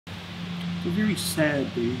It's a very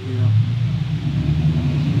sad day here.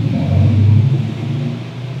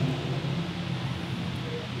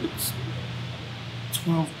 It's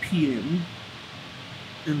 12 PM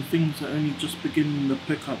and things are only just beginning to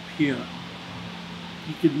pick up here.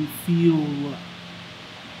 You can feel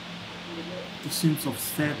the sense of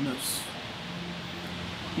sadness.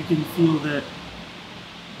 You can feel that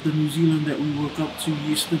the New Zealand that we woke up to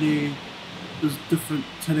yesterday is different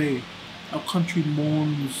today. Our country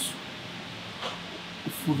mourns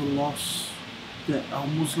for the loss that our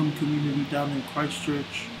Muslim community down in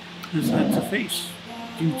Christchurch has had to face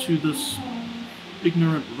due to this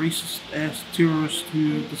ignorant, racist-ass terrorist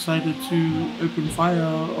who decided to open fire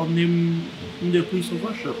on them in their place of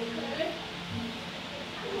worship.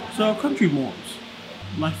 So our country mourns.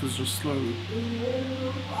 Life is just slow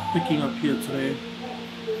picking up here today.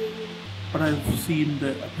 But I've seen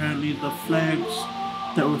that apparently the flags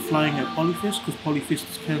that were flying at Polyfest, because Polyfest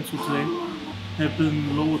is cancelled today, have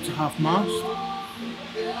been lowered to half-mast.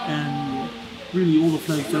 And really all the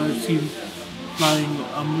flags that I've seen flying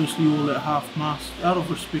are mostly all at half-mast, out of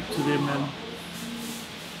respect to them, and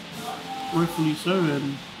rightfully so.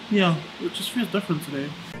 And yeah, it just feels different today.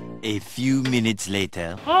 A few minutes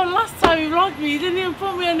later. Oh, last time you vlogged me, you didn't even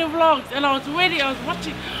put me on the vlogs, and I was ready, I was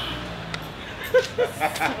watching.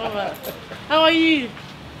 How are you?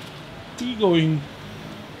 Where are you going?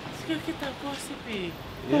 Let's go get that gossipy.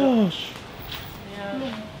 Gosh.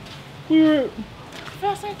 Yeah. We were...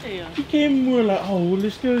 First I tell you. We came, we were like, oh, well,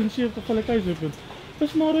 let's go and see if the Falakai's open.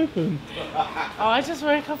 It's not open. Oh, I just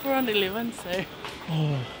woke up around 11, so...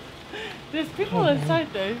 Oh. There's people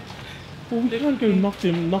inside though. Well, we can't go knock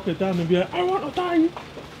it down and be like, I want a time.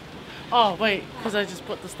 Oh, wait, because I just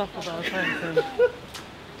put the stuff that I was trying to...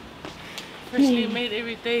 Freshly made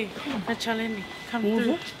every day. Chaleni, come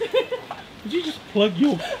through. Did you just plug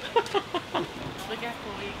your... Look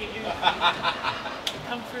apple where you get everything.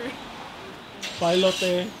 Come through. Bye,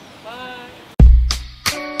 Lotte. Bye.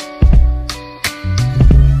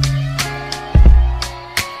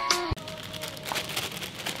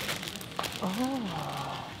 Oh.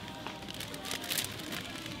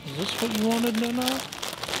 Is this what you wanted to know?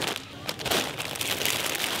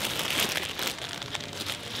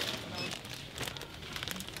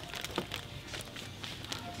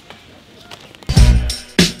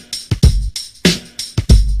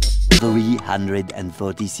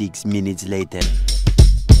 $346 minutes later.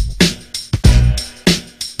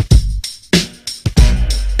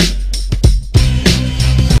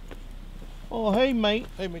 Oh, hey, mate.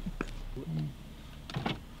 Hey, mate.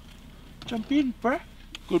 Jump in, bruh.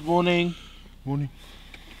 Good morning. Morning.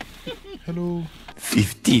 Hello.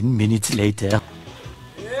 15 minutes later.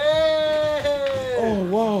 Yay! Oh,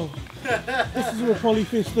 wow. This is where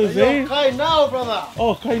Polyfest is, Are eh? you on Kai now, brother?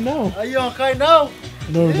 Oh, Kai now? Are you on Kai now?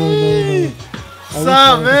 No. What's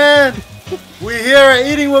up, man? We're here at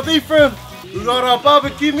Eating with Ephraim. We got our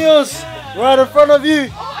barbecue meals right in front of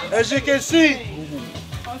you, as you can see.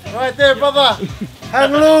 Right there, brother.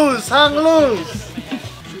 Hang loose, hang loose.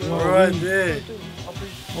 Right there.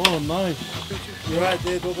 Oh, nice. Right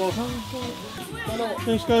there, Togo.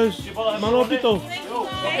 Thanks, guys. Malopito.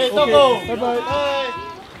 Okay, Togo. Bye-bye. Bye.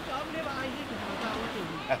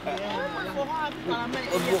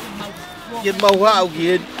 Give my wow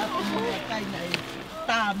kid.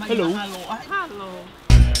 Hello. Hello.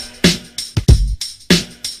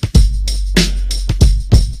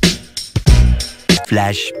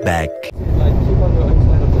 Flashback. Like, keep on your own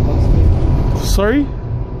side of the bus. Sorry?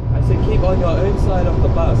 I said keep on your own side of the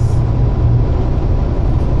bus.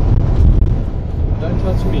 Don't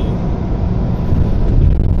touch me.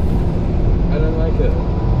 I don't like it.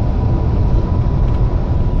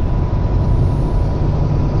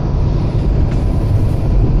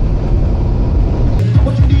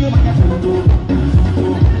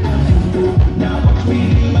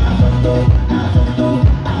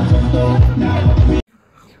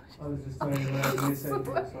 I was just doing what you said,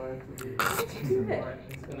 sorry.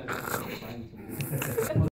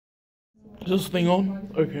 Is this thing on?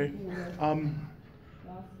 Okay.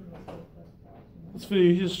 This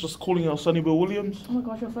video here's just calling out Sonny Bill Williams. Oh my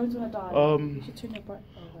gosh, your phone's gonna die. You should turn your bright.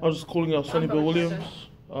 I'm just calling out Sonny Bill Williams.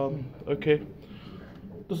 Okay.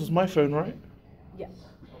 This is my phone, right? Yeah.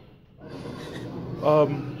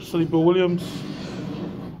 Sonny Bill Williams.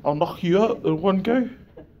 I'll knock you out in one go.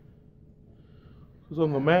 Because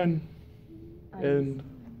I'm the man. And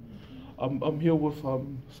I'm here with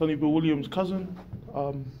Sonny Bill Williams' cousin.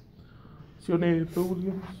 Sione Bill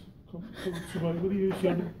Williams. Come to my video,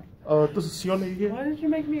 Sione. This is Sione here. Why did you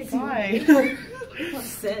make me a guy? What's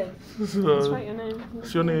sad? This is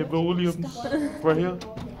Sione Bill Williams right here.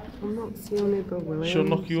 I'm not Sione, but will I? She'll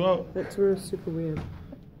knock you out. That's real super weird.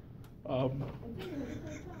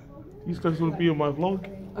 These guys will be on my vlog.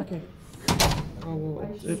 Okay. Oh,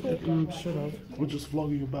 well, should have. We're just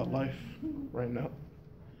vlogging about life right now.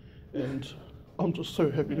 And I'm just so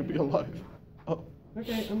happy to be alive. Oh.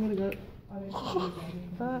 Okay, I'm gonna go.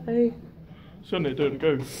 Bye. Sione, don't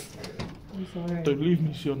go. I'm sorry. Don't leave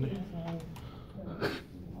me, Sione.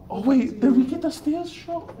 Oh wait, did we get the stairs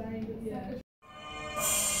shot?